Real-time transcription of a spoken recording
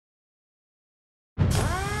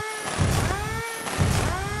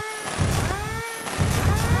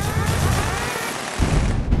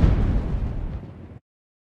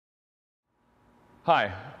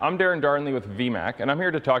Hi, I'm Darren Darnley with VMAC, and I'm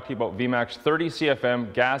here to talk to you about VMAC's 30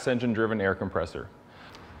 CFM gas engine-driven air compressor.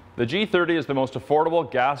 The G30 is the most affordable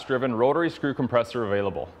gas-driven rotary screw compressor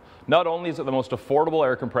available. Not only is it the most affordable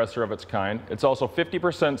air compressor of its kind, it's also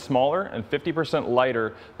 50% smaller and 50%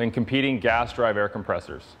 lighter than competing gas drive air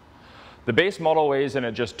compressors. The base model weighs in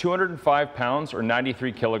at just 205 pounds or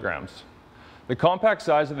 93 kilograms. The compact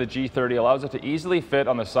size of the G30 allows it to easily fit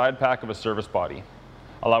on the side pack of a service body,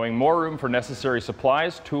 allowing more room for necessary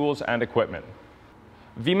supplies, tools, and equipment.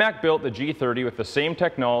 VMAC built the G30 with the same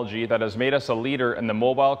technology that has made us a leader in the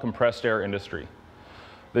mobile compressed air industry.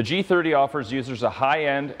 The G30 offers users a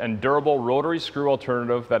high-end and durable rotary screw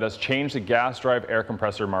alternative that has changed the gas drive air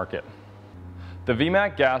compressor market. The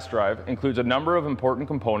VMAC gas drive includes a number of important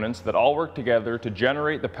components that all work together to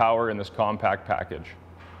generate the power in this compact package.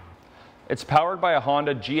 It's powered by a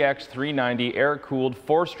Honda GX390 air-cooled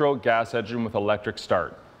 4-stroke gas engine with electric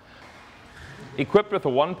start. Equipped with a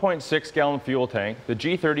 1.6-gallon fuel tank, the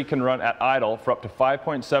G30 can run at idle for up to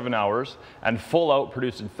 5.7 hours and full out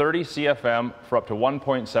producing 30 CFM for up to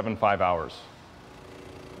 1.75 hours.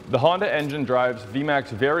 The Honda engine drives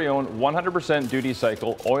VMAC's very own 100% duty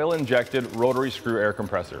cycle oil-injected rotary screw air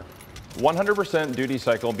compressor. 100% duty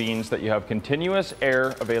cycle means that you have continuous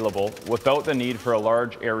air available without the need for a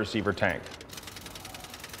large air receiver tank.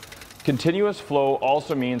 Continuous flow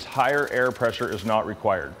also means higher air pressure is not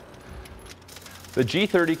required. The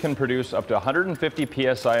G30 can produce up to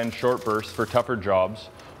 150 psi in short bursts for tougher jobs,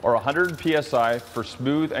 or 100 psi for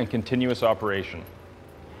smooth and continuous operation.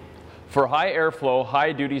 For high airflow,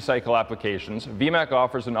 high duty cycle applications, VMAC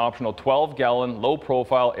offers an optional 12-gallon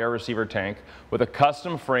low-profile air receiver tank with a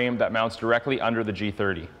custom frame that mounts directly under the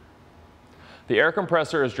G30. The air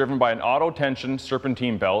compressor is driven by an auto-tension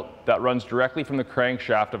serpentine belt that runs directly from the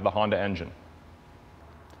crankshaft of the Honda engine.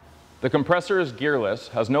 The compressor is gearless,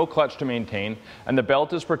 has no clutch to maintain, and the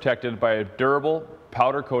belt is protected by a durable,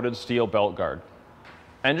 powder-coated steel belt guard.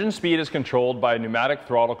 Engine speed is controlled by a pneumatic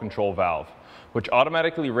throttle control valve, which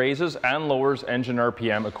automatically raises and lowers engine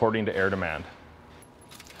RPM according to air demand.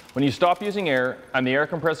 When you stop using air and the air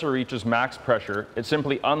compressor reaches max pressure, it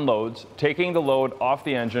simply unloads, taking the load off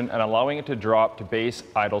the engine and allowing it to drop to base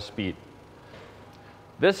idle speed.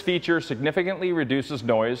 This feature significantly reduces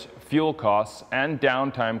noise, fuel costs, and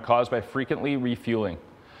downtime caused by frequently refueling.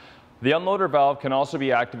 The unloader valve can also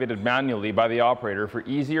be activated manually by the operator for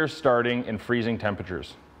easier starting in freezing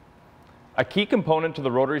temperatures. A key component to the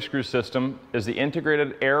rotary screw system is the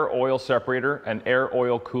integrated air-oil separator and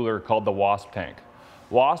air-oil cooler called the WASP tank.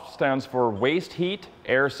 WASP stands for Waste Heat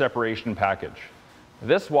Air Separation Package.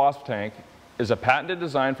 This WASP tank is a patented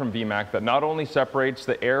design from VMAC that not only separates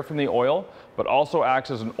the air from the oil, but also acts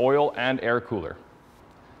as an oil and air cooler.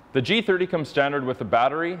 The G30 comes standard with a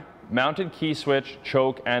battery, mounted key switch,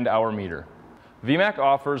 choke, and hour meter. VMAC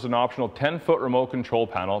offers an optional 10-foot remote control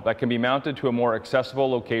panel that can be mounted to a more accessible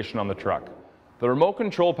location on the truck. The remote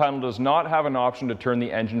control panel does not have an option to turn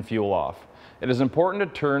the engine fuel off. It is important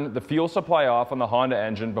to turn the fuel supply off on the Honda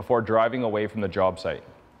engine before driving away from the job site.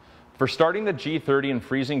 For starting the G30 in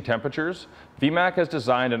freezing temperatures, VMAC has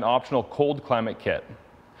designed an optional cold climate kit.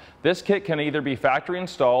 This kit can either be factory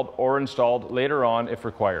installed or installed later on if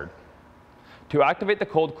required. To activate the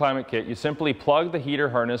cold climate kit, you simply plug the heater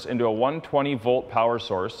harness into a 120-volt power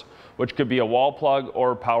source, which could be a wall plug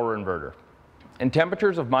or power inverter. In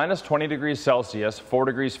temperatures of -20 degrees Celsius, 4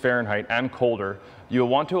 degrees Fahrenheit, and colder, you will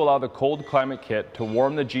want to allow the cold climate kit to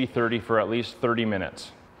warm the G30 for at least 30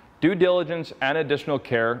 minutes. Due diligence and additional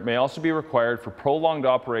care may also be required for prolonged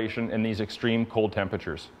operation in these extreme cold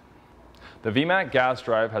temperatures. The VMAC gas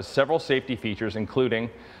drive has several safety features, including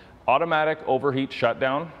automatic overheat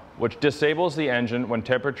shutdown, which disables the engine when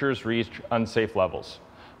temperatures reach unsafe levels,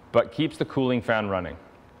 but keeps the cooling fan running.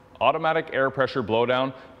 Automatic air pressure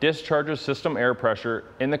blowdown discharges system air pressure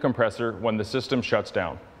in the compressor when the system shuts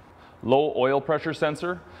down. Low oil pressure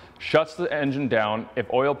sensor shuts the engine down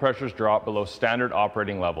if oil pressures drop below standard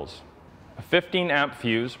operating levels. A 15-amp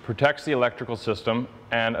fuse protects the electrical system,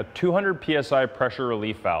 and a 200 psi pressure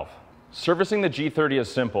relief valve. Servicing the G30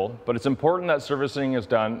 is simple, but it's important that servicing is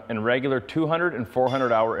done in regular 200 and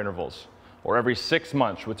 400-hour intervals, or every 6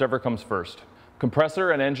 months, whichever comes first.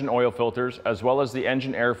 Compressor and engine oil filters, as well as the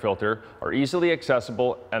engine air filter, are easily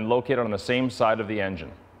accessible and located on the same side of the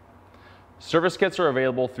engine. Service kits are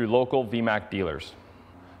available through local VMAC dealers.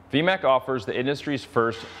 VMAC offers the industry's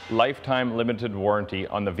first lifetime limited warranty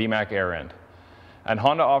on the VMAC air end, and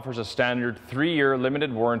Honda offers a standard 3-year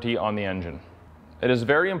limited warranty on the engine. It is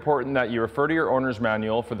very important that you refer to your owner's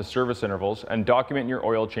manual for the service intervals and document your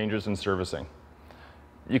oil changes and servicing.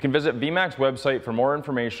 You can visit VMAC's website for more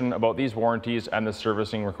information about these warranties and the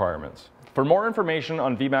servicing requirements. For more information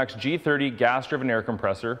on VMAC's G30 gas-driven air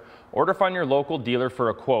compressor, or to find your local dealer for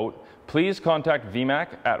a quote, please contact VMAC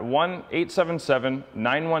at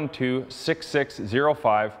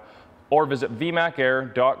 1-877-912-6605 or visit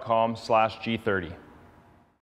vmacair.com/G30.